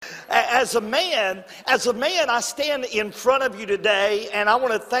As a man, I stand in front of you today, and I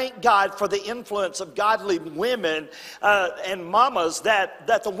want to thank God for the influence of godly women and mamas that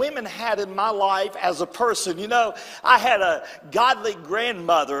the women had in my life as a person. You know, I had a godly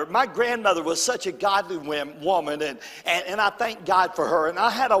grandmother. My grandmother was such a godly woman, and I thank God for her. And I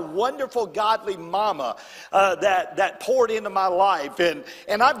had a wonderful godly mama that poured into my life,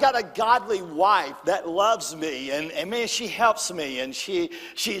 and I've got a godly wife that loves me, and man, she helps me, and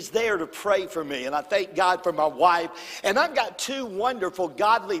she's there to pray for me, and I thank God for my wife. And I've got two wonderful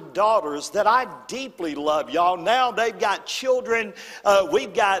godly daughters that I deeply love, y'all. Now they've got children.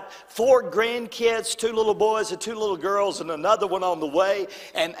 We've got 4 grandkids, 2 little boys and 2 little girls, and another one on the way.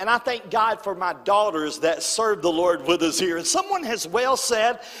 And I thank God for my daughters that serve the Lord with us here. And someone has well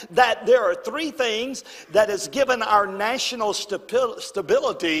said that there are 3 things that has given our national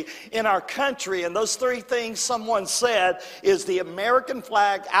stability in our country, and those 3 things, someone said, is the American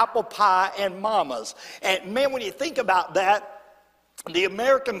flag, apple pie, and mamas. And man, when you think about that, the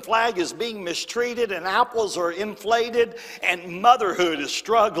American flag is being mistreated, and apples are inflated, and motherhood is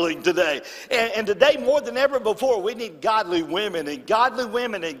struggling today. And today, more than ever before, we need godly women and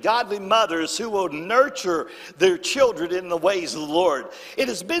godly mothers who will nurture their children in the ways of the Lord. It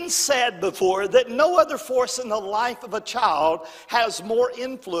has been said before that no other force in the life of a child has more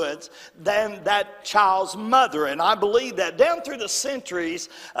influence than that child's mother. And I believe that down through the centuries,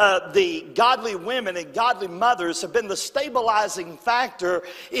 the godly women and godly mothers have been the stabilizing factor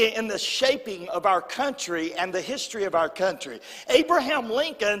in the shaping of our country and the history of our country. Abraham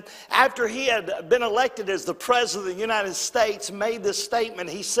Lincoln, after he had been elected as the President of the United States, made this statement.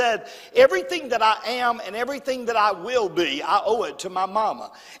 He said, "Everything that I am and everything that I will be, I owe it to my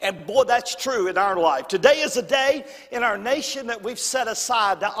mama." And boy, that's true in our life. Today is a day in our nation that we've set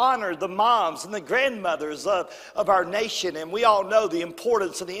aside to honor the moms and the grandmothers of our nation. And we all know the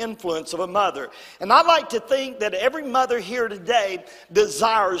importance and the influence of a mother. And I'd like to think that every mother here today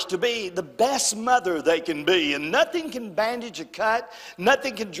desires to be the best mother they can be. And nothing can bandage a cut,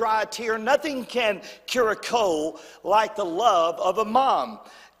 nothing can dry a tear, nothing can cure a cold like the love of a mom.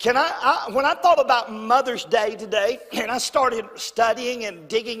 When I thought about Mother's Day today, and I started studying and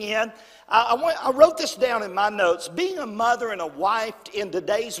digging in, I wrote this down in my notes. Being a mother and a wife in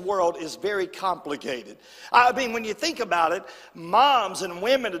today's world is very complicated. I mean, when you think about it, moms and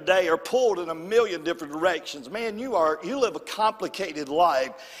women today are pulled in a million different directions. Man, you live a complicated life.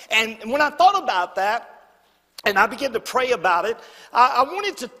 And when I thought about that, and I began to pray about it, I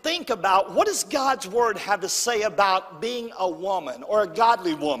wanted to think about what does God's Word have to say about being a woman or a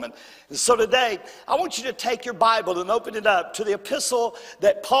godly woman. And so today, I want you to take your Bible and open it up to the epistle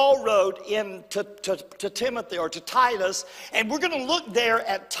that Paul wrote to Timothy or to Titus. And we're going to look there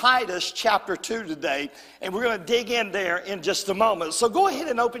at Titus chapter 2 today. And we're going to dig in there in just a moment. So go ahead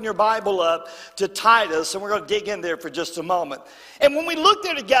and open your Bible up to Titus, and we're going to dig in there for just a moment. And when we look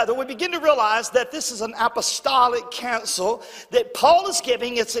there together, we begin to realize that this is an apostolic counsel that Paul is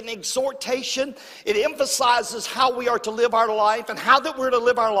giving. It's an exhortation. It emphasizes how we are to live our life and how that we're to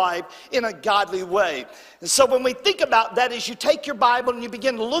live our life in a godly way. And so when we think about that, as you take your Bible and you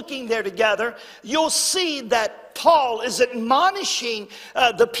begin looking there together, you'll see that Paul is admonishing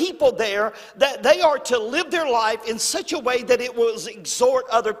the people there that they are to live their life in such a way that it will exhort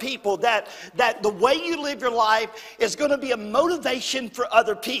other people, that the way you live your life is going to be a motivation for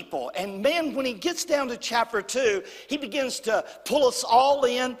other people. And man, when he gets down to chapter 2, he begins to pull us all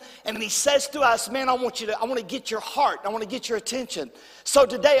in, and he says to us, man, I want to get your heart, I want to get your attention. So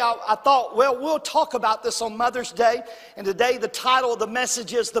today I thought, well, we'll talk about this on Mother's Day, and today the title of the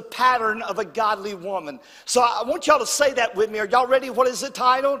message is The Pattern of a Godly Woman. So I want y'all to say that with me. Are y'all ready? What is it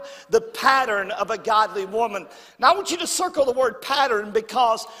titled? The Pattern of a Godly Woman. Now I want you to circle the word pattern,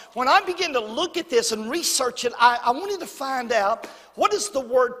 because when I begin to look at this and research it, I wanted to find out, what does the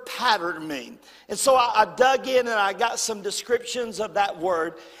word pattern mean? And so I dug in and I got some descriptions of that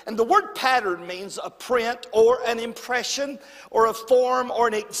word. And the word pattern means a print or an impression or a form or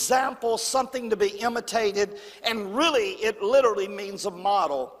an example, something to be imitated. And really, it literally means a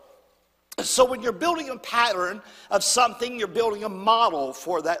model. So when you're building a pattern of something, you're building a model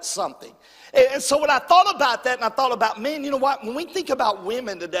for that something. And so when I thought about that, and I thought about, man, you know what? When we think about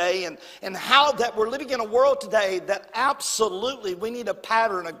women today and how that we're living in a world today that absolutely we need a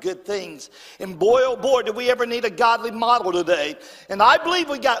pattern of good things. And boy, oh boy, do we ever need a godly model today. And I believe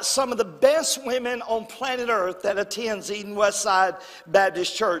we got some of the best women on planet Earth that attends Eden Westside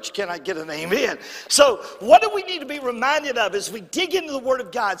Baptist Church. Can I get an amen? So what do we need to be reminded of as we dig into the Word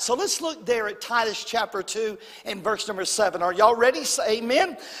of God? So let's look look there at Titus chapter 2 and verse number 7. Are y'all ready? Say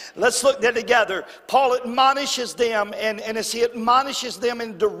amen. Let's look there together. Paul admonishes them, and as he admonishes them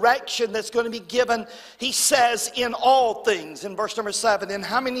in direction that's going to be given, he says, in all things, in verse number 7. In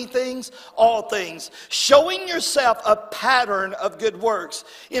how many things? All things. Showing yourself a pattern of good works.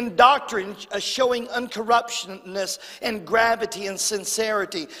 In doctrine, showing uncorruptionness and gravity and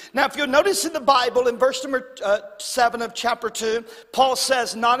sincerity. Now, if you'll notice in the Bible, in verse number 7 of chapter 2, Paul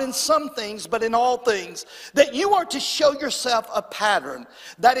says, not in some things, but in all things, that you are to show yourself a pattern.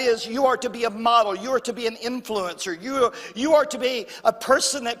 That is, you are to be a model. You are to be an influencer. You are to be a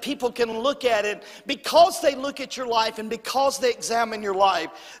person that people can look at, and because they look at your life and because they examine your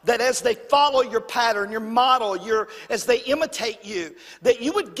life, that as they follow your pattern, your model, as they imitate you, that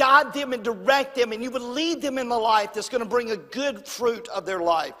you would guide them and direct them, and you would lead them in the life that's going to bring a good fruit of their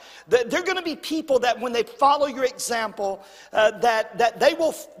life. That they're going to be people that when they follow your example, that they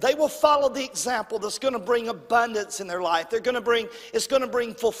will follow the example that's going to bring abundance in their life. It's going to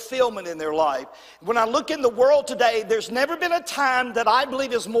bring fulfillment in their life. When I look in the world today, there's never been a time that I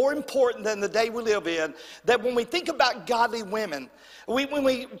believe is more important than the day we live in, that when we think about godly women, when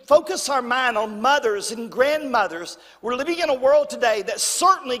we focus our mind on mothers and grandmothers, we're living in a world today that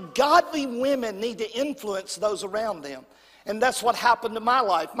certainly godly women need to influence those around them. And that's what happened to my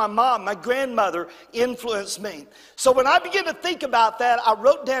life. My mom, my grandmother influenced me. So when I began to think about that, I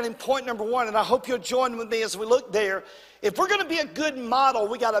wrote down in point number 1, and I hope you'll join with me as we look there. If we're going to be a good model,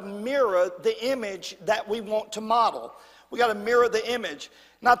 we got to mirror the image that we want to model. We got to mirror the image.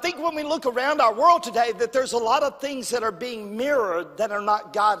 And I think when we look around our world today, that there's a lot of things that are being mirrored that are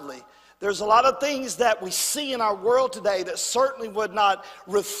not godly. There's a lot of things that we see in our world today that certainly would not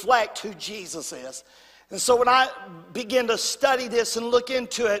reflect who Jesus is. And so when I begin to study this and look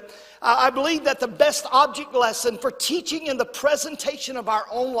into it, I believe that the best object lesson for teaching in the presentation of our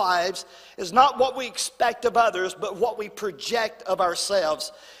own lives is not what we expect of others, but what we project of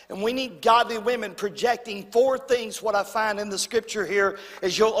ourselves. And we need godly women projecting 4 things, what I find in the scripture here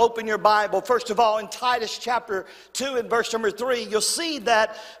as you'll open your Bible. First of all, in Titus chapter 2 and verse number 3, you'll see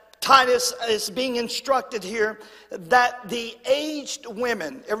that Titus is being instructed here that the aged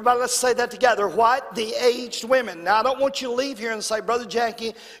women, everybody let's say that together, what? The aged women. Now I don't want you to leave here and say, Brother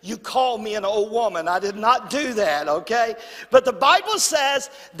Jackie, you called me an old woman. I did not do that, okay? But the Bible says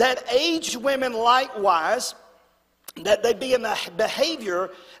that aged women likewise, that they be in a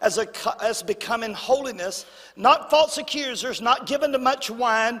behavior as becoming holiness, not false accusers, not given to much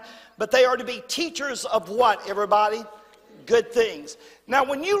wine, but they are to be teachers of what, everybody? Good things. Now,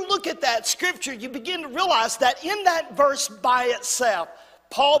 when you look at that scripture, you begin to realize that in that verse by itself,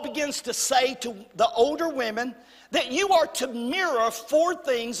 Paul begins to say to the older women that you are to mirror 4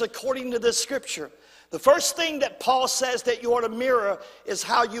 things according to this scripture. The first thing that Paul says that you are to mirror is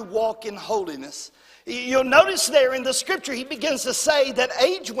how you walk in holiness. You'll notice there in the scripture, he begins to say that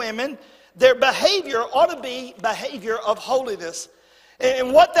aged women, their behavior ought to be behavior of holiness.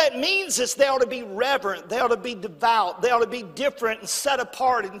 And what that means is they ought to be reverent, they ought to be devout, they ought to be different and set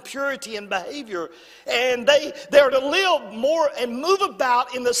apart in purity and behavior. And they are to live more and move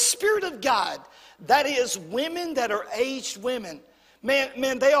about in the Spirit of God. That is, women that are aged women.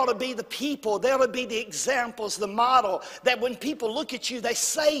 Man, they ought to be the people, they ought to be the examples, the model, that when people look at you, they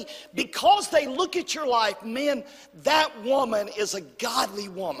say, because they look at your life, man, that woman is a godly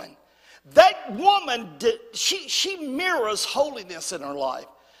woman. That woman, she mirrors holiness in her life.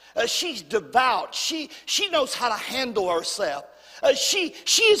 She's devout. She knows how to handle herself. She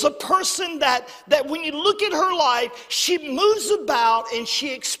is a person that when you look at her life, she moves about and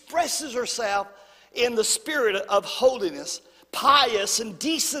she expresses herself in the spirit of holiness, pious and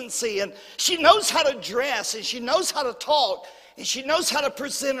decency. And she knows how to dress and she knows how to talk and she knows how to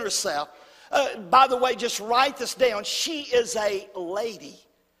present herself. By the way, just write this down. She is a lady.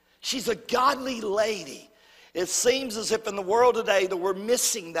 She's a godly lady. It seems as if in the world today that we're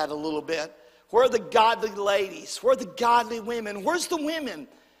missing that a little bit. Where are the godly ladies? Where are the godly women? Where's the women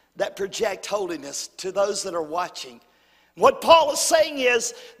that project holiness to those that are watching? What Paul is saying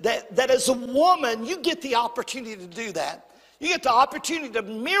is that as a woman, you get the opportunity to do that. You get the opportunity to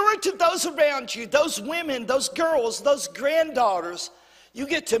mirror to those around you, those women, those girls, those granddaughters. You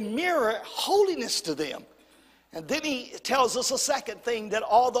get to mirror holiness to them. And then he tells us a second thing that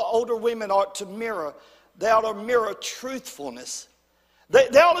all the older women ought to mirror. They ought to mirror truthfulness.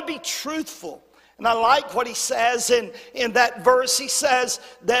 They ought to be truthful. And I like what he says in that verse. He says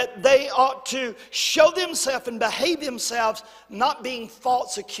that they ought to show themselves and behave themselves not being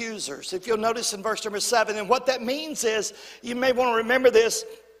false accusers. If you'll notice in verse number 7, and what that means is, you may want to remember this,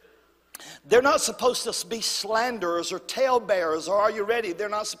 They're not supposed to be slanderers or talebearers, or are you ready? They're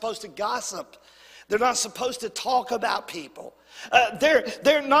not supposed to gossip. They're not supposed to talk about people.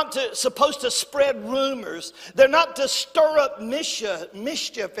 They're not supposed to spread rumors. They're not to stir up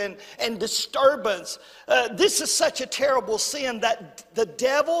mischief and disturbance. This is such a terrible sin that the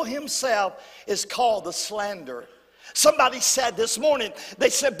devil himself is called the slanderer. Somebody said this morning, they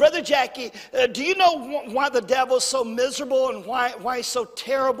said, Brother Jackie, do you know why the devil's so miserable and why he's so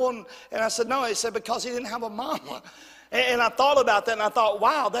terrible? And I said, no. He said, because he didn't have a mama. And I thought about that and I thought,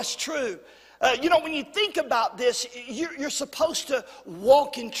 wow, that's true. When you think about this, you're supposed to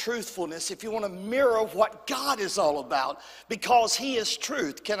walk in truthfulness if you want to mirror what God is all about, because he is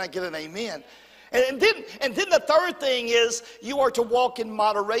truth. Can I get an amen? And then the third thing is you are to walk in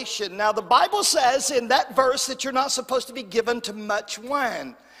moderation. Now, the Bible says in that verse that you're not supposed to be given to much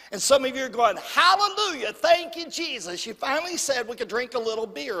wine. And some of you are going, hallelujah, thank you, Jesus. You finally said we could drink a little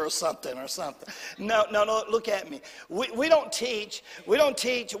beer or something. No, look at me. We don't teach. We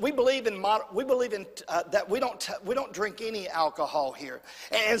believe in that we don't drink any alcohol here.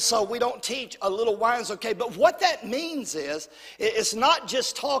 And so we don't teach a little wine's okay. But what that means is, it's not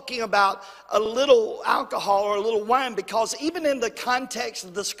just talking about a little alcohol or a little wine, because even in the context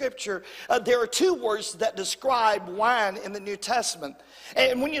of the scripture, there are two words that describe wine in the New Testament.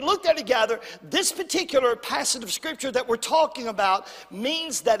 And when you look there together, this particular passage of scripture that we're talking about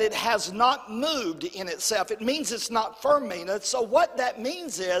means that it has not moved in itself. It means it's not fermented. So what that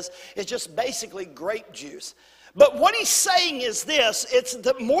means is just basically grape juice. But what he's saying is this: it's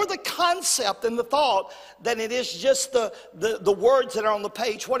more the concept and the thought than it is just the words that are on the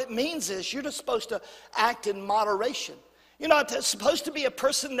page. What it means is you're just supposed to act in moderation. You're not supposed to be a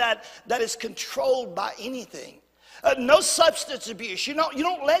person that is controlled by anything. No substance abuse. You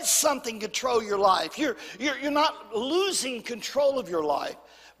don't let something control your life. You're not losing control of your life,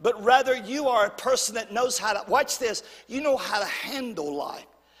 but rather you are a person that knows how to, watch this, you know how to handle life.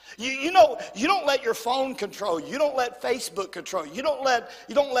 You don't let your phone control you. You don't let Facebook control you. You don't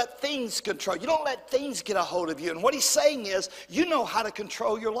let things control you. You don't let things get a hold of you. And what he's saying is, you know how to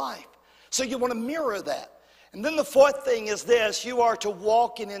control your life. So you want to mirror that. And then the fourth thing is this: you are to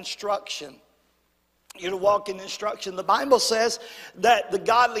walk in instruction. You're to walk in instruction. The Bible says that the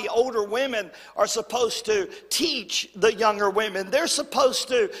godly older women are supposed to teach the younger women. They're supposed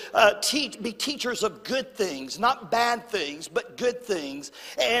to be teachers of good things, not bad things, but good things.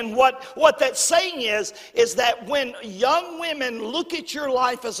 And what that's saying is that when young women look at your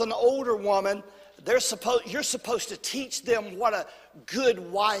life as an older woman, you're supposed to teach them what a good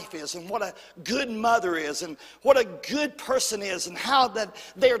wife is, and what a good mother is, and what a good person is, and how that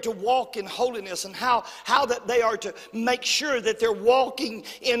they are to walk in holiness, and how that they are to make sure that they're walking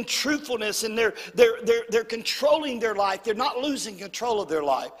in truthfulness, and they're controlling their life. They're not losing control of their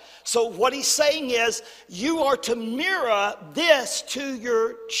life. So what he's saying is, you are to mirror this to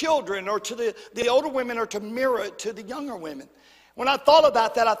your children, or to the older women are to mirror it to the younger women. When I thought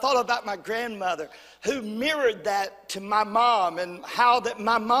about that, I thought about my grandmother, who mirrored that to my mom, and how that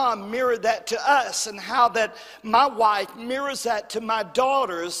my mom mirrored that to us, and how that my wife mirrors that to my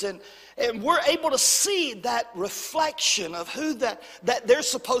daughters. And we're able to see that reflection of who that they're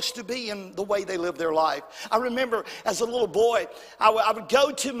supposed to be in the way they live their life. I remember as a little boy, I would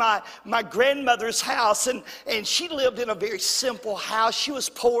go to my grandmother's house, and she lived in a very simple house. She was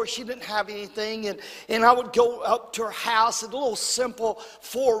poor. She didn't have anything. And I would go up to her house, a little simple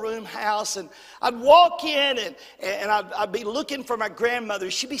 4-room house, and I'd walk in, and I'd be looking for my grandmother.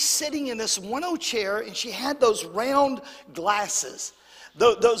 She'd be sitting in this one-old chair, and she had those round glasses.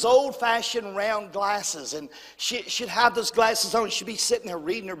 Those old-fashioned round glasses, and she'd have those glasses on. She'd be sitting there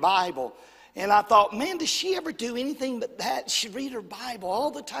reading her Bible, and I thought, man, does she ever do anything but that? She'd read her Bible all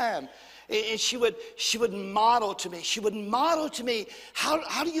the time, and she would model to me. She would model to me,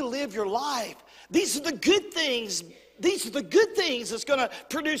 how do you live your life? These are the good things. These are the good things that's going to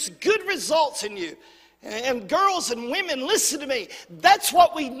produce good results in you. And girls and women, listen to me. That's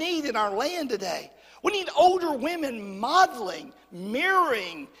what we need in our land today. We need older women modeling,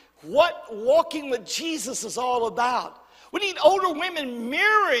 mirroring what walking with Jesus is all about. We need older women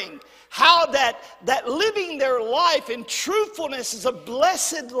mirroring how that living their life in truthfulness is a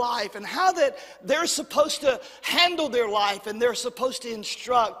blessed life, and how that they're supposed to handle their life, and they're supposed to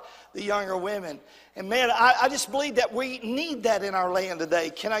instruct the younger women. And man, I just believe that we need that in our land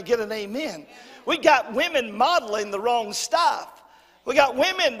today. Can I get an amen? We got women modeling the wrong stuff. We got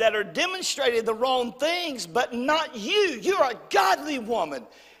women that are demonstrating the wrong things, but not you. You're a godly woman.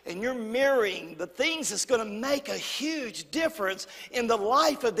 and you're mirroring the things that's going to make a huge difference in the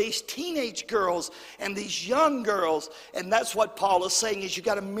life of these teenage girls and these young girls. And that's what Paul is saying, is you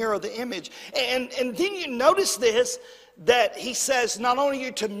got to mirror the image. And then you notice this, that he says not only are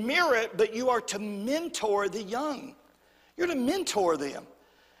you to mirror it, but you are to mentor the young. You're to mentor them.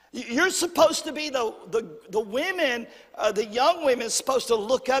 You're supposed to be the women, the young women supposed to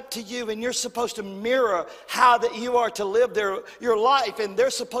look up to you, and you're supposed to mirror how that you are to live your life, and they're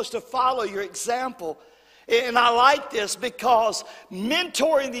supposed to follow your example. And I like this because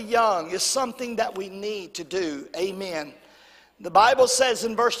mentoring the young is something that we need to do. Amen. The Bible says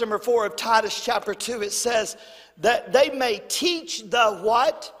in verse number 4 of Titus chapter 2, it says that they may teach the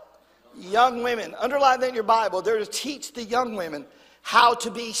what? Young women. Underline that in your Bible. They're to teach the young women how to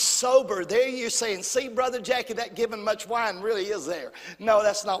be sober. There you're saying, see, Brother Jackie, that giving much wine really is there. No,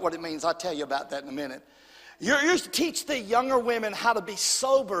 that's not what it means. I'll tell you about that in a minute. You're to teach the younger women how to be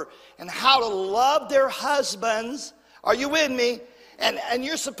sober and how to love their husbands. Are you with me? And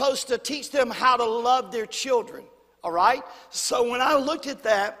you're supposed to teach them how to love their children. All right? So when I looked at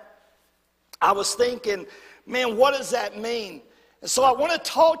that, I was thinking, man, what does that mean? And so I want to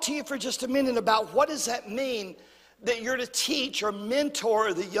talk to you for just a minute about what does that mean that you're to teach or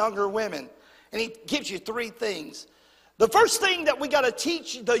mentor the younger women. And he gives you 3 things. The first thing that we got to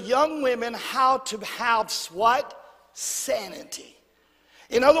teach the young women how to have what? Sanity.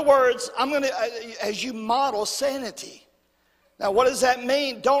 In other words, I'm going to, as you model sanity. Now, what does that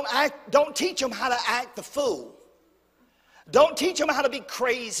mean? Don't teach them how to act the fool. Don't teach them how to be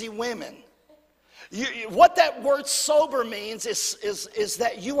crazy women. What that word sober means is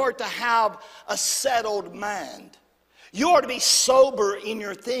that you are to have a settled mind. You are to be sober in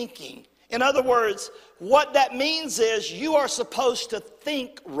your thinking. In other words, what that means is you are supposed to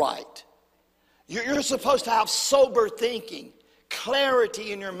think right. You're supposed to have sober thinking,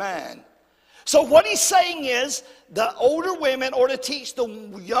 clarity in your mind. So what he's saying is the older women are to teach the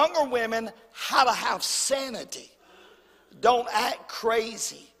younger women how to have sanity. Don't act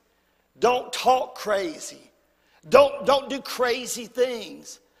crazy. Don't talk crazy. Don't do crazy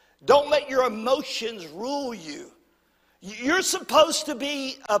things. Don't let your emotions rule you. You're supposed to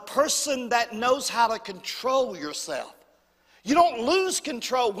be a person that knows how to control yourself. You don't lose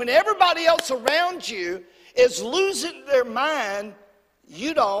control. When everybody else around you is losing their mind,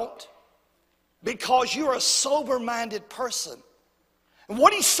 you don't, because you're a sober-minded person. And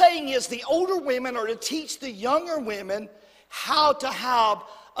what he's saying is the older women are to teach the younger women how to have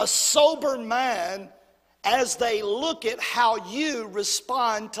a sober mind as they look at how you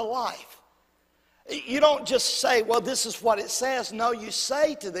respond to life. You don't just say, well, this is what it says. No, you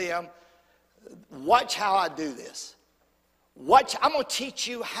say to them, watch how I do this. I'm going to teach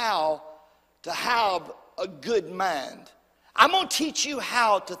you how to have a good mind. I'm going to teach you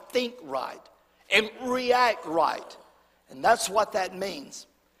how to think right and react right. And that's what that means.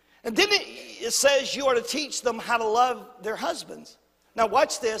 And then it says you are to teach them how to love their husbands. Now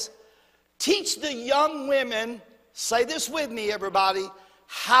watch this. Teach the young women, say this with me everybody,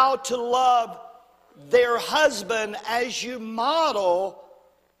 how to love their husband as you model.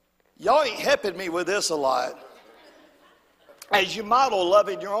 Y'all ain't helping me with this a lot. As you model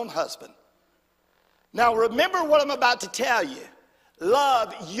loving your own husband. Now remember what I'm about to tell you.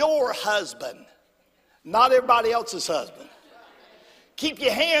 Love your husband, not everybody else's husband. Keep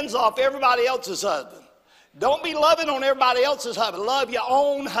your hands off everybody else's husband. Don't be loving on everybody else's husband. Love your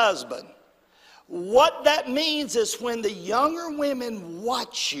own husband. What that means is when the younger women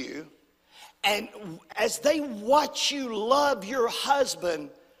watch you, and as they watch you love your husband,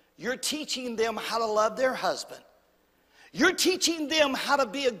 you're teaching them how to love their husband. You're teaching them how to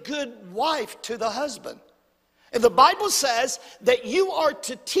be a good wife to the husband. And the Bible says that you are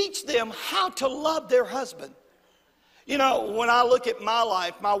to teach them how to love their husband. You know, when I look at my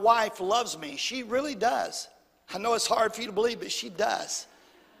life, my wife loves me. She really does. I know it's hard for you to believe, but she does.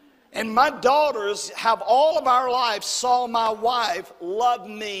 And my daughters have all of our lives saw my wife love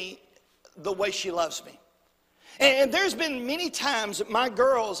me the way she loves me. And there's been many times that my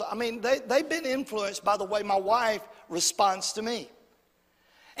girls, I mean, they've been influenced by the way my wife responds to me.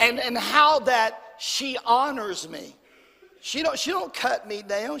 And how that she honors me. She don't cut me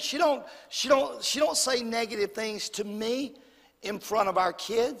down. She don't say negative things to me in front of our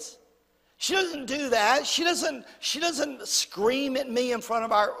kids. She doesn't do that. She doesn't scream at me in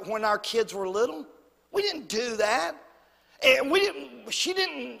front of when our kids were little. We didn't do that. And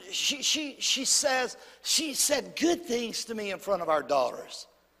she said good things to me in front of our daughters.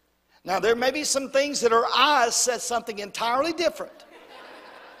 Now there may be some things that her eyes said something entirely different.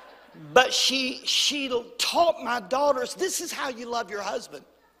 But she taught my daughters, this is how you love your husband.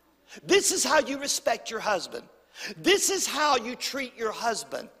 This is how you respect your husband. This is how you treat your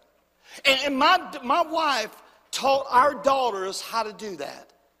husband. And my wife taught our daughters how to do that.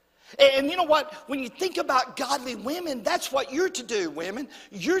 And you know what? When you think about godly women, that's what you're to do, women.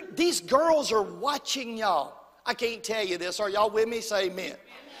 These girls are watching y'all. I can't tell you this. Are y'all with me? Say amen.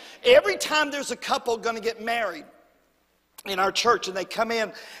 Every time there's a couple going to get married in our church and they come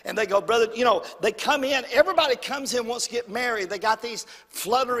in and they go, brother, you know, they come in, everybody comes in, wants to get married. They got these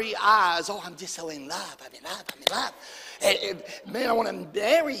fluttery eyes. Oh, I'm just so in love. I'm in love. I'm in love. And, man, I want to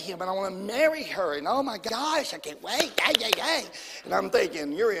marry him and I want to marry her. And oh my gosh, I can't wait. Yay. And I'm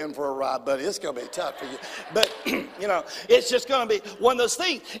thinking, you're in for a ride, buddy. It's going to be tough for you. But, you know, it's just going to be one of those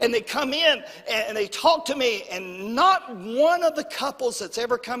things. And they come in and they talk to me, and not one of the couples that's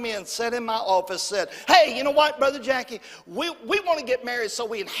ever come in, sat in my office, said, hey, you know what, Brother Jackie, we want to get married so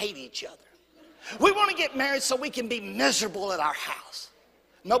we can hate each other. We want to get married so we can be miserable at our house.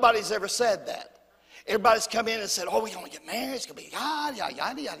 Nobody's ever said that. Everybody's come in and said, oh, we're going to get married. It's going to be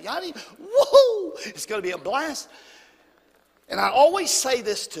yada. Woohoo! It's going to be a blast. And I always say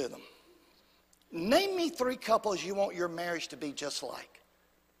this to them. Name me 3 couples you want your marriage to be just like.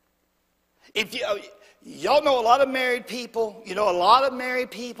 If y'all know a lot of married people. You know a lot of married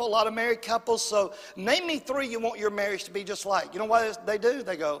people, a lot of married couples. So name me 3 you want your marriage to be just like. You know what they do?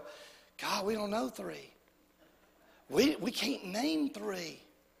 They go, God, we don't know 3. We can't name 3.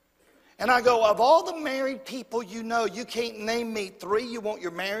 And I go, of all the married people you know, you can't name me 3 you want your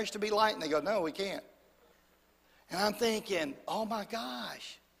marriage to be like? And they go, no, we can't. And I'm thinking, oh my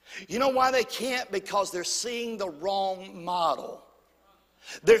gosh. You know why they can't? Because they're seeing the wrong model.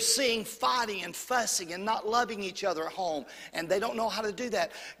 They're seeing fighting and fussing and not loving each other at home. And they don't know how to do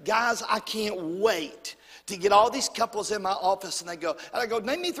that. Guys, I can't wait to get all these couples in my office, and I go,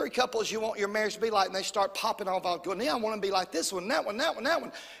 name me 3 couples you want your marriage to be like, and they start popping off. I'll go, yeah, I want to be like this one, that one, that one, that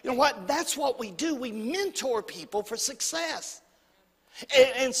one. You know what? That's what we do. We mentor people for success.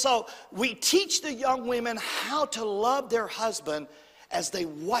 And so we teach the young women how to love their husband as they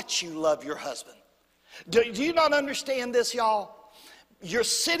watch you love your husband. Do you not understand this, y'all? You're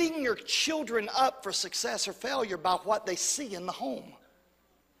setting your children up for success or failure by what they see in the home.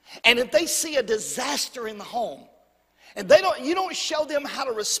 And if they see a disaster in the home, and you don't show them how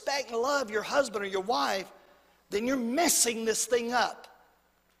to respect and love your husband or your wife, then you're messing this thing up.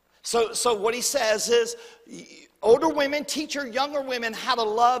 So what he says is, older women teach your younger women how to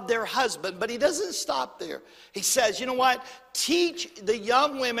love their husband, but he doesn't stop there. He says, you know what? Teach the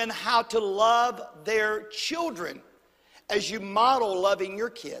young women how to love their children as you model loving your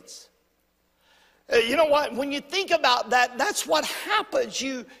kids. You know what? When you think about that, that's what happens.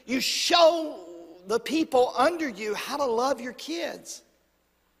 You show the people under you how to love your kids.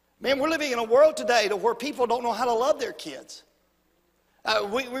 Man, we're living in a world today where people don't know how to love their kids.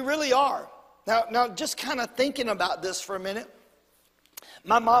 We really are. Now, just kind of thinking about this for a minute.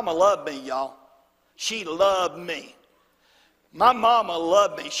 My mama loved me, y'all. She loved me. My mama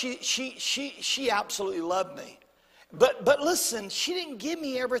loved me. She absolutely loved me. But listen, she didn't give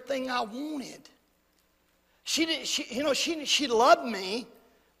me everything I wanted. She loved me,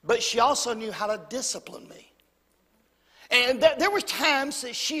 but she also knew how to discipline me. And there were times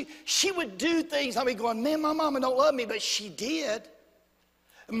that she would do things. I mean, going, man, my mama don't love me, but she did.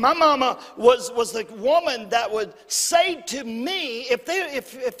 My mama was the woman that would say to me, if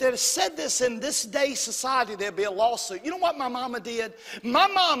they said this in this day society, there'd be a lawsuit. You know what my mama did? My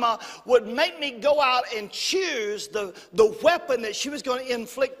mama would make me go out and choose the weapon that she was going to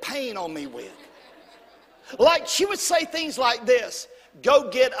inflict pain on me with. Like, she would say things like this: go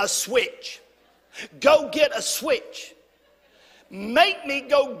get a switch. Go get a switch. Make me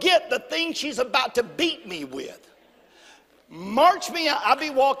go get the thing she's about to beat me with. March me out. I'd be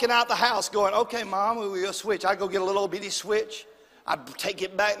walking out the house going, okay, Mom, we'll go switch. I'd go get a little bitty switch. I'd take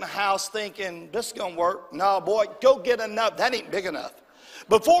it back in the house thinking, this is going to work. No, boy, go get enough. That ain't big enough.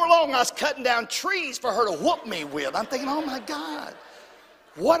 Before long, I was cutting down trees for her to whoop me with. I'm thinking, oh, my God,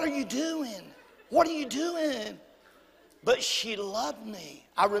 what are you doing? What are you doing? But she loved me.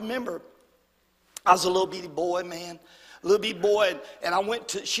 I remember I was a little bitty boy, man. Little bitty boy, and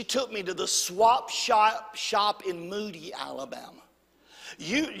she took me to the swap shop in Moody, Alabama.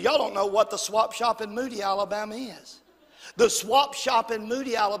 Y'all don't know what the swap shop in Moody, Alabama is. The swap shop in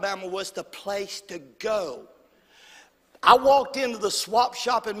Moody, Alabama was the place to go. I walked into the swap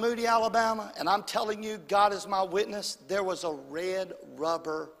shop in Moody, Alabama, and I'm telling you, God is my witness, there was a red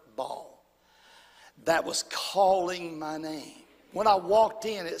rubber ball that was calling my name. When I walked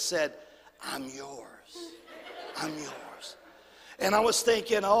in, it said, I'm yours. I'm yours. And I was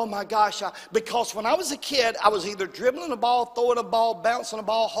thinking, oh my gosh, because when I was a kid, I was either dribbling the ball, throwing a ball, bouncing a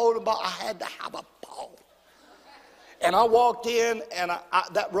ball, holding a ball. I had to have a ball. And I walked in, and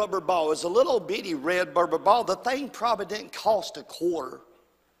that rubber ball was a little bitty red rubber ball. The thing probably didn't cost a quarter.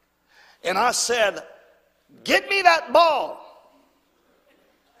 And I said, get me that ball.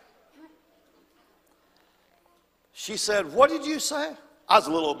 She said, what did you say? I was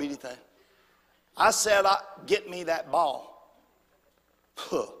a little bitty thing. I said, get me that ball.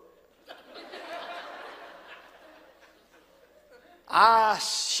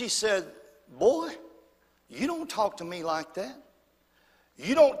 She said, boy, you don't talk to me like that.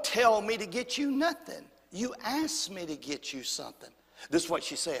 You don't tell me to get you nothing. You asked me to get you something. This is what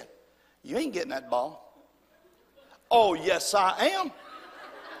she said. You ain't getting that ball. Oh, yes, I am.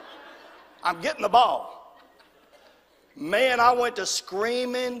 I'm getting the ball. Man, I went to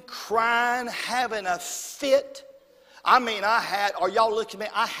screaming, crying, having a fit. I mean, are y'all looking at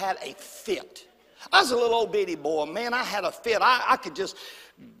me? I had a fit. I was a little old bitty boy. Man, I had a fit. I could just,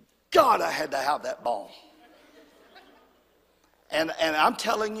 God, I had to have that ball. And I'm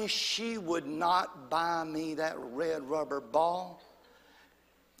telling you, she would not buy me that red rubber ball.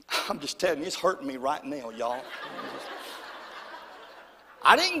 I'm just telling you, it's hurting me right now, y'all.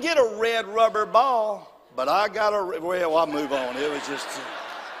 I didn't get a red rubber ball, but I got well, I'll move on. It was just,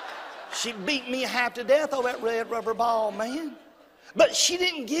 she beat me half to death on that red rubber ball, man. But she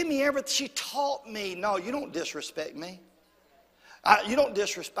didn't give me everything. She taught me, no, you don't disrespect me. You don't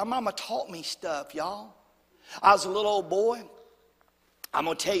disrespect. My mama taught me stuff, y'all. I was a little old boy. I'm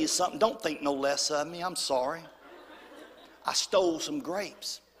going to tell you something. Don't think no less of me. I'm sorry. I stole some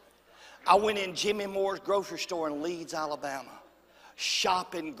grapes. I went in Jimmy Moore's grocery store in Leeds, Alabama.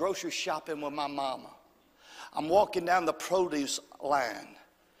 Grocery shopping with my mama. I'm walking down the produce line.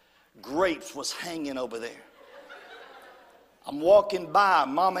 Grapes was hanging over there. I'm walking by.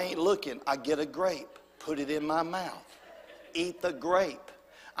 Mama ain't looking. I get a grape. Put it in my mouth. Eat the grape.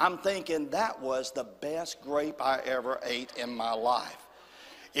 I'm thinking that was the best grape I ever ate in my life.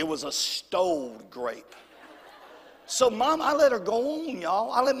 It was a stowed grape. So Mama, I let her go on,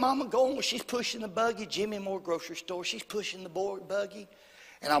 y'all. I let Mama go on. She's pushing the buggy. Jimmy Moore grocery store. She's pushing the buggy.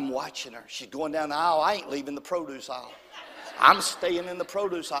 And I'm watching her. She's going down the aisle. I ain't leaving the produce aisle. I'm staying in the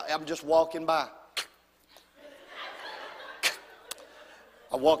produce aisle. I'm just walking by.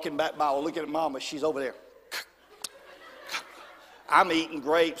 I'm walking back by. I'm looking at Mama. She's over there. I'm eating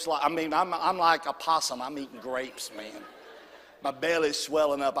grapes. I'm like a possum. I'm eating grapes, man. My belly's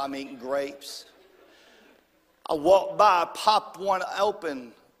swelling up. I'm eating grapes. I walked by, popped one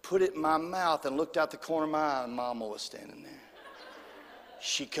open, put it in my mouth, and looked out the corner of my eye, and Mama was standing there.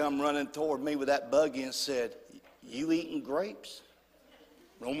 She come running toward me with that buggy and said, you eating grapes?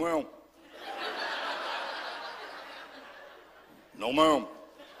 No, ma'am. No, ma'am.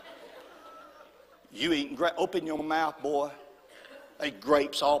 You eating grapes? Open your mouth, boy. They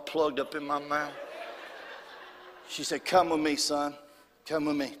grapes all plugged up in my mouth. She said, come with me, son. Come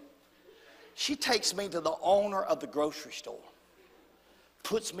with me. She takes me to the owner of the grocery store,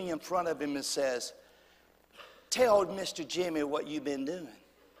 puts me in front of him and says, tell Mr. Jimmy what you've been doing.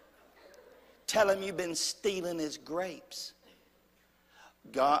 Tell him you've been stealing his grapes.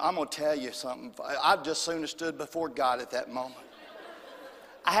 God, I'm going to tell you something. I just soon stood before God at that moment.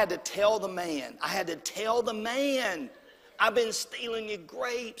 I had to tell the man. I've been stealing your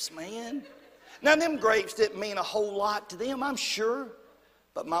grapes, man. Now, them grapes didn't mean a whole lot to them, I'm sure.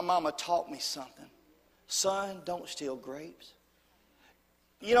 But my mama taught me something. Son, don't steal grapes.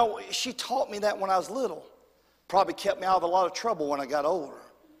 You know, she taught me that when I was little. Probably kept me out of a lot of trouble when I got older.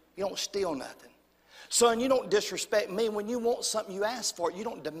 You don't steal nothing. Son, you don't disrespect me. When you want something, you ask for it. You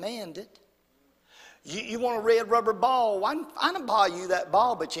don't demand it. You want a red rubber ball. I didn't buy you that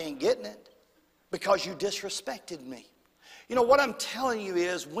ball, but you ain't getting it because you disrespected me. You know, what I'm telling you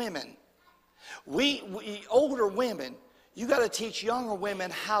is, women, we older women, you got to teach younger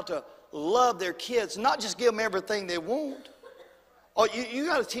women how to love their kids, not just give them everything they want. Or you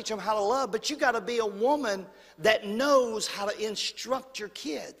got to teach them how to love, but you got to be a woman that knows how to instruct your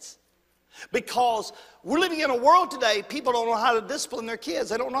kids. Because we're living in a world today, people don't know how to discipline their kids.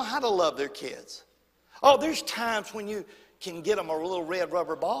 They don't know how to love their kids. Oh, there's times when you can get them a little red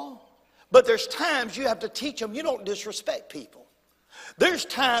rubber ball, but there's times you have to teach them you don't disrespect people. There's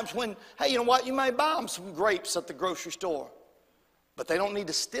times when, hey, you know what, you may buy them some grapes at the grocery store, but they don't need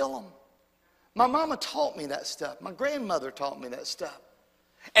to steal them. My mama taught me that stuff. My grandmother taught me that stuff.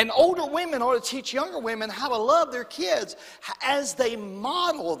 And older women ought to teach younger women how to love their kids as they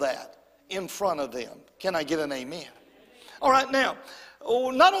model that in front of them. Can I get an amen? All right, now,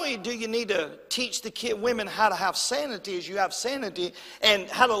 Oh, not only do you need to teach the women how to have sanity as you have sanity, and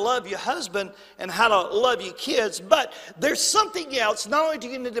how to love your husband and how to love your kids, but there's something else. Not only do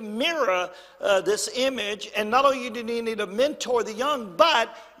you need to mirror this image, and not only do you need to mentor the young,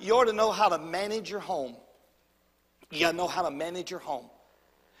 but you ought to know how to manage your home. You got to know how to manage your home.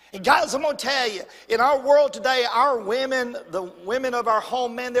 And guys, I'm going to tell you, in our world today, our women, the women of our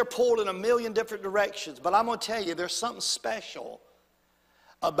home, man, they're pulled in a million different directions. But I'm going to tell you, there's something special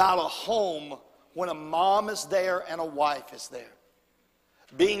about a home when a mom is there and a wife is there.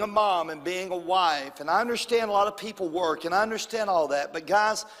 Being a mom and being a wife. And I understand a lot of people work, and I understand all that. But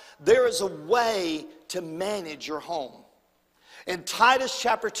guys, there is a way to manage your home. In Titus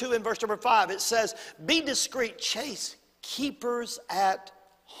chapter 2 and verse number 5, it says, be discreet, chaste, keepers at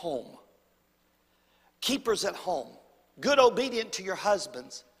home. Keepers at home. Good, obedient to your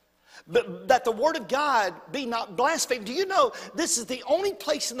husbands. But that the word of God be not blasphemed. Do you know this is the only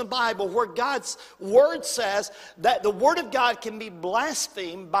place in the Bible where God's word says that the word of God can be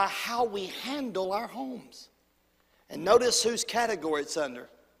blasphemed by how we handle our homes? And notice whose category it's under.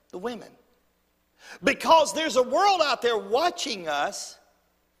 The women. Because there's a world out there watching us,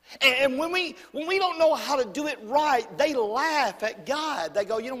 and when we don't know how to do it right, they laugh at God. They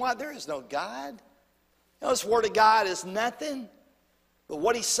go, you know what, there is no God. You know, this word of God is nothing. But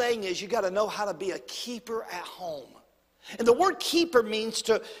what he's saying is you got to know how to be a keeper at home. And the word keeper means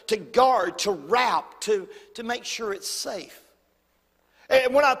to guard, to wrap, to make sure it's safe.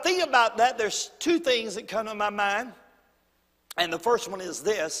 And when I think about that, there's two things that come to my mind. And the first one is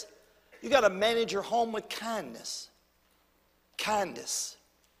this. You got to manage your home with kindness. Kindness.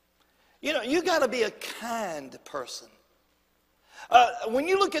 You know, you got to be a kind person. When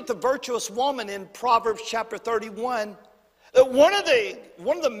you look at the virtuous woman in Proverbs chapter 31, one of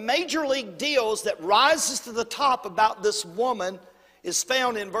the major league deals that rises to the top about this woman is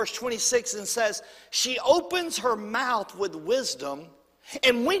found in verse 26 and says, she opens her mouth with wisdom,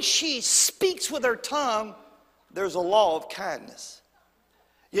 and when she speaks with her tongue, there's a law of kindness.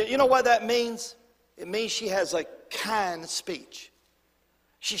 You know what that means? It means she has a kind speech.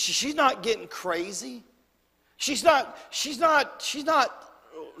 She's not getting crazy. She's not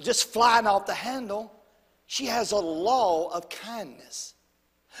just flying off the handle. She has a law of kindness.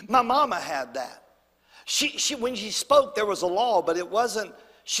 My mama had that. When she spoke, there was a law, but it wasn't,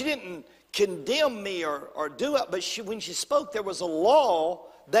 she didn't condemn me or do it, but when she spoke, there was a law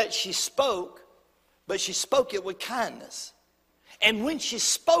that she spoke, but she spoke it with kindness. And when she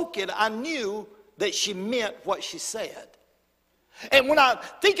spoke it, I knew that she meant what she said. And when I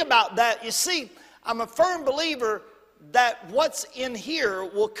think about that, you see, I'm a firm believer that what's in here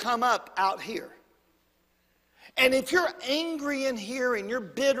will come up out here. And if you're angry in here, and you're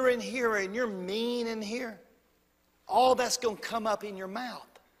bitter in here, and you're mean in here, all that's going to come up in your mouth.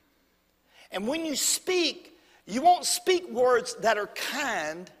 And when you speak, you won't speak words that are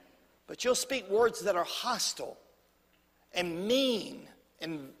kind, but you'll speak words that are hostile and mean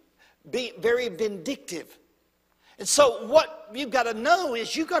and be very vindictive. And so what you've got to know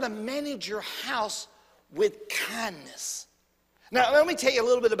is you've got to manage your house with kindness. Now, let me tell you a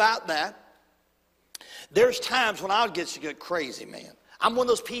little bit about that. There's times when I'll get crazy, man. I'm one of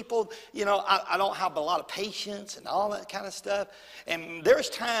those people, you know, I don't have a lot of patience and all that kind of stuff. And there's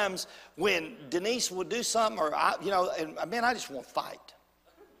times when Denise will do something, or I just want to fight.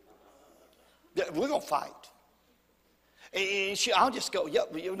 We're going to fight. And I'll just go, y'all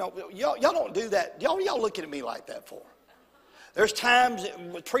don't do that. Y'all looking at me like that for? There's times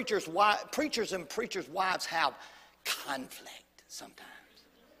when preachers and preachers' wives have conflict sometimes.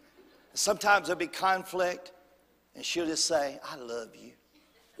 Sometimes there'll be conflict, and she'll just say, I love you.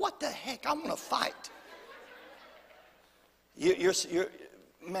 What the heck? I'm going to fight.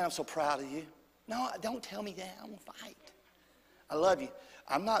 Man, I'm so proud of you. No, don't tell me that. I'm going to fight. I love you.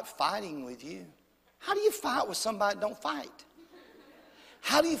 I'm not fighting with you. How do you fight with somebody that don't fight?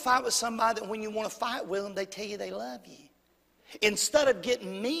 How do you fight with somebody that when you want to fight with them, they tell you they love you? Instead of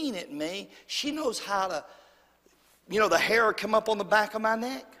getting mean at me, she knows how to, the hair will come up on the back of my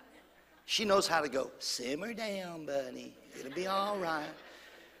neck. She knows how to go, simmer down, buddy. It'll be all right.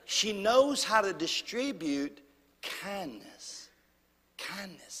 She knows how to distribute kindness.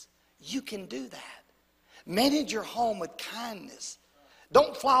 Kindness. You can do that. Manage your home with kindness.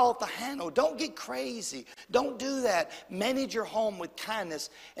 Don't fly off the handle. Don't get crazy. Don't do that. Manage your home with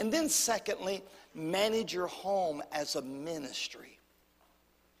kindness. And then secondly, manage your home as a ministry.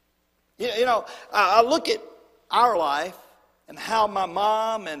 I look at our life and how my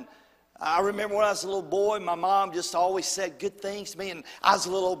mom, and I remember when I was a little boy, my mom just always said good things to me. And I was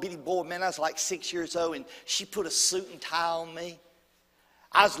a little old bitty boy, man. I was like 6 years old, and she put a suit and tie on me.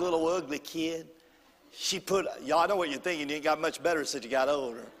 I was a little ugly kid. Y'all know what you're thinking, you ain't got much better since you got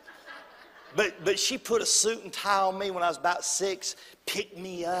older. But she put a suit and tie on me when I was about 6, picked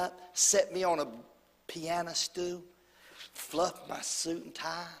me up, set me on a piano stool, fluffed my suit and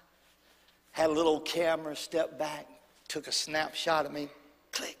tie, had a little camera, stepped back, took a snapshot of me,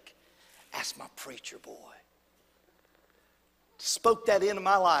 click, that's my preacher boy. Spoke that into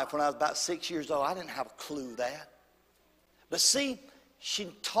my life when I was about 6 years old. I didn't have a clue that. But see,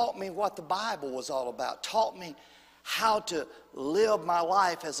 she taught me what the Bible was all about, taught me how to live my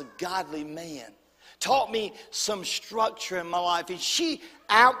life as a godly man, taught me some structure in my life. And she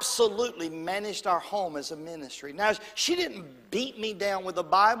absolutely managed our home as a ministry. Now, she didn't beat me down with the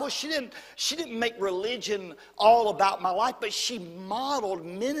Bible. She didn't make religion all about my life, but she modeled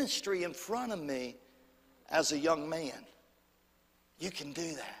ministry in front of me as a young man. You can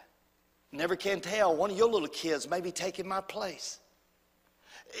do that. Never can tell. One of your little kids may be taking my place.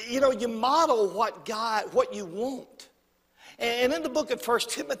 You know, you model what you want. And in the book of 1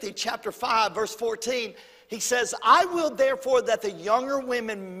 Timothy chapter 5, verse 14, he says, I will therefore that the younger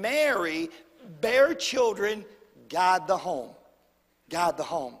women marry, bear children, guide the home. Guide the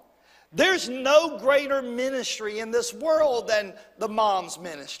home. There's no greater ministry in this world than the mom's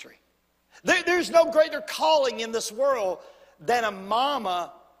ministry. There's no greater calling in this world than a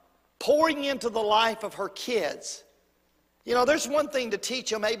mama pouring into the life of her kids. You know, there's one thing to teach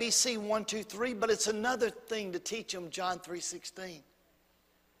them ABC 1, 2, 3, but it's another thing to teach them John 3:16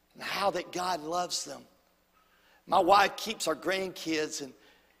 and how that God loves them. My wife keeps our grandkids, and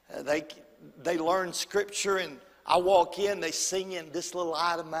they learn scripture, and I walk in, they singing this little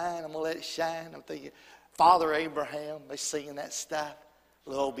light of mine, I'm going to let it shine. I'm thinking, Father Abraham, they singing that stuff,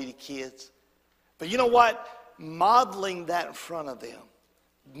 little old bitty kids. But you know what? Modeling that in front of them,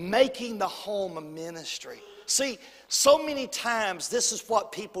 making the home a ministry. See, so many times this is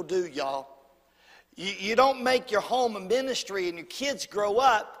what people do, y'all. You don't make your home a ministry and your kids grow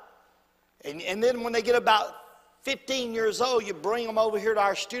up, and then when they get about 15 years old, you bring them over here to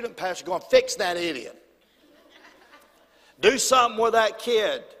our student pastor going, fix that idiot. Do something with that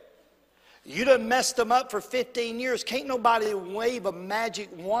kid. You done messed them up for 15 years. Can't nobody wave a magic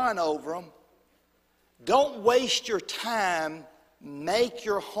wand over them. Don't waste your time. Make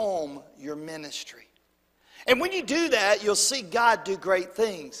your home your ministry. And when you do that, you'll see God do great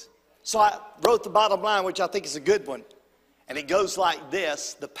things. So I wrote the bottom line, which I think is a good one. And it goes like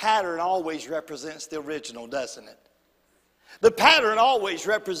this. The pattern always represents the original, doesn't it? The pattern always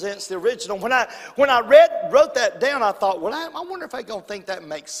represents the original. When I wrote that down, I thought, well, I wonder if I'm going to think that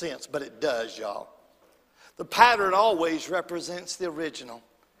makes sense. But it does, y'all. The pattern always represents the original.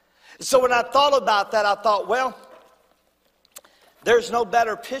 So when I thought about that, I thought, well, there's no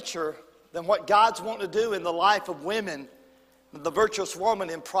better picture than what God's wanting to do in the life of women, the virtuous woman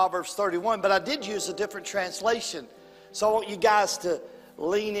in Proverbs 31. But I did use a different translation. So I want you guys to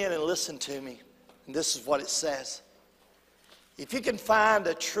lean in and listen to me. And this is what it says. If you can find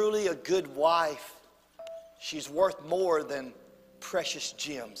a good wife, she's worth more than precious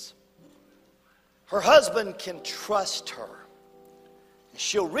gems. Her husband can trust her.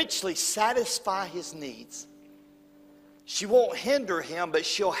 She'll richly satisfy his needs. She won't hinder him, but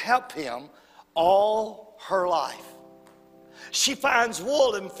she'll help him all her life. She finds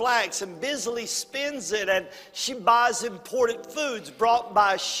wool and flax and busily spins it, and she buys imported foods brought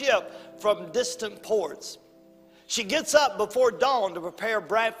by ship from distant ports. She gets up before dawn to prepare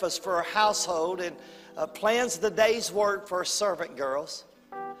breakfast for her household and plans the day's work for her servant girls.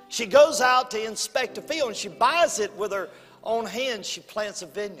 She goes out to inspect a field, and she buys it with her own hands. She plants a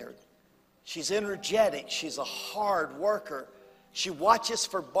vineyard. She's energetic. She's a hard worker. She watches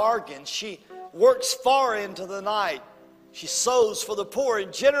for bargains. She works far into the night. She sows for the poor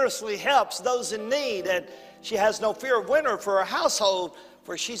and generously helps those in need. And she has no fear of winter for her household,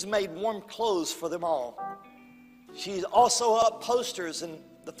 for she's made warm clothes for them all. She's also up posters and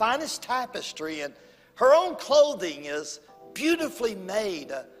the finest tapestry, and her own clothing is beautifully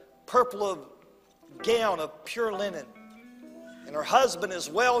made, a purple gown of pure linen. And her husband is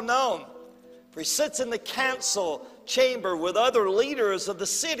well known, for he sits in the council chamber with other leaders of the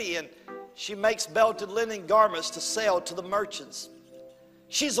city, and she makes belted linen garments to sell to the merchants.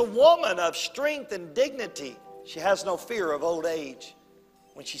 She's a woman of strength and dignity. She has no fear of old age.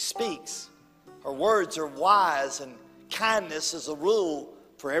 When she speaks, her words are wise, and kindness is a rule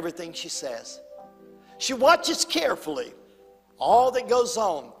for everything she says. She watches carefully all that goes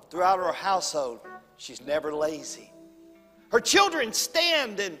on throughout her household. She's never lazy. Her children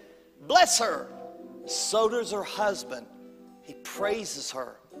stand and bless her. So does her husband. He praises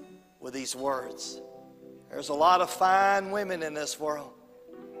her with these words. There's a lot of fine women in this world.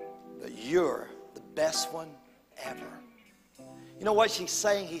 but you're the best one ever. You know what she's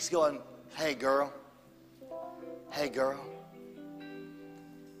saying? He's going, hey girl,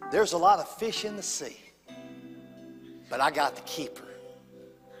 there's a lot of fish in the sea, but I got the keeper.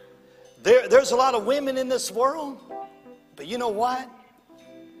 There's a lot of women in this world, but you know what?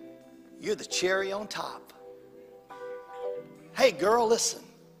 You're the cherry on top. Hey girl, listen,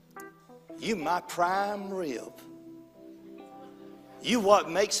 you my prime rib. You what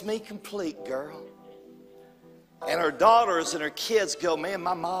makes me complete, girl. And her daughters and her kids go, man,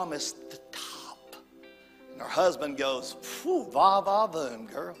 my mom is the top. And her husband goes, phew, va va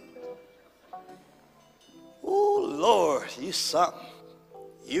voom, girl. Oh, Lord, you something.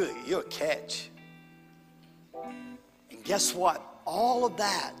 You're a catch. And guess what? All of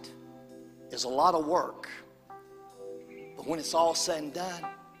that is a lot of work. But when it's all said and done,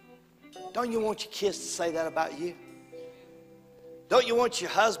 don't you want your kids to say that about you? Don't you want your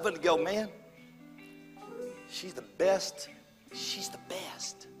husband to go, man, she's the best. She's the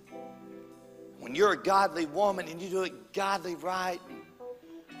best. When you're a godly woman and you do it godly right,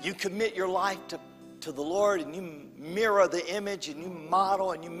 you commit your life to the Lord and you mirror the image and you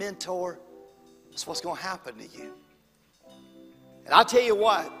model and you mentor, that's what's going to happen to you. And I'll tell you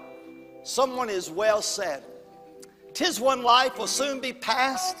what, someone is well said, 'tis one life will soon be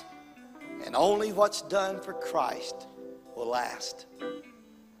past, and only what's done for Christ will last.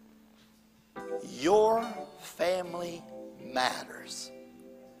 Your family matters.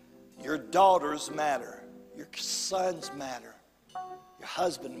 Your daughters matter. Your sons matter. Your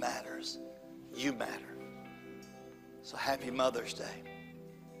husband matters. You matter. So happy Mother's Day.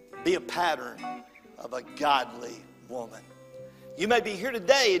 Be a pattern of a godly woman. You may be here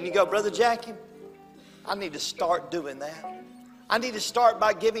today and you go, Brother Jackie, I need to start doing that. I need to start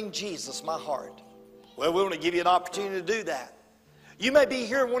by giving Jesus my heart. Well, we want to give you an opportunity to do that. You may be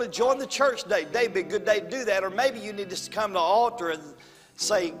here and want to join the church today. Today would be a good day to do that. Or maybe you need to come to the altar and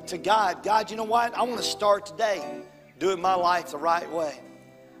say to God, God, you know what? I want to start today doing my life the right way.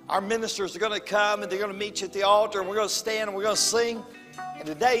 Our ministers are going to come and they're going to meet you at the altar and we're going to stand and we're going to sing. And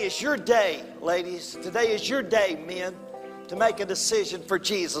today is your day, ladies. Today is your day, men, to make a decision for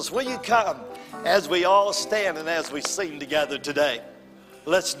Jesus. Will you come as we all stand and as we sing together today?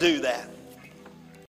 Let's do that.